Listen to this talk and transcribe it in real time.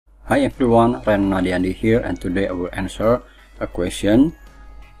Hi everyone, Ren Nadiandi here, and today I will answer a question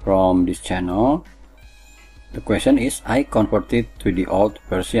from this channel. The question is, I converted to the old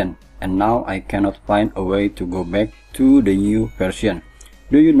version and now I cannot find a way to go back to the new version.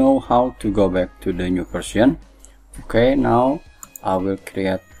 Do you know how to go back to the new version? Okay, now I will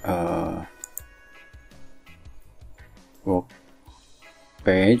create a work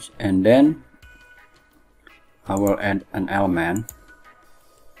page and then I will add an element.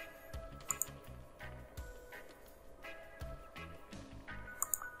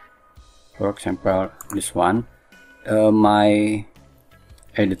 For example, this one, my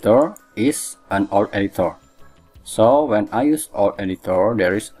editor is an old editor. So when I use old editor,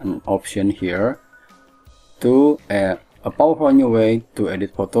 there is an option here to a powerful new way to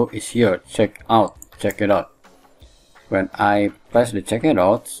edit photo is here. Check it out. When I press the check it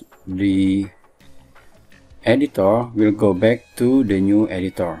out, the editor will go back to the new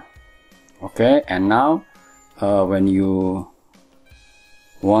editor. Okay, and now when you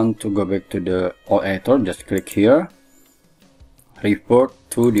want to go back to the old editor, just click here, revert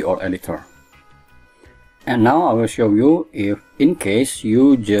to the old editor. And now I will show you, if in case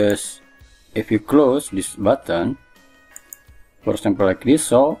if you close this button, for example like this,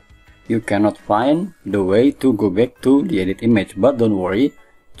 so you cannot find the way to go back to the edit image. But don't worry,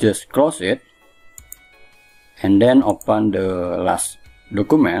 just close it and then open the last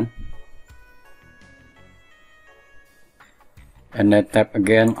document and then tap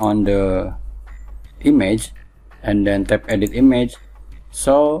again on the image and then tap edit image,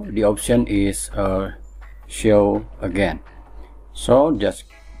 so the option is show again. So just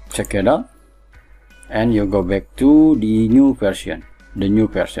check it out and you go back to the new version.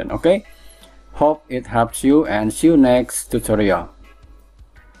 Okay, hope it helps you and see you next tutorial.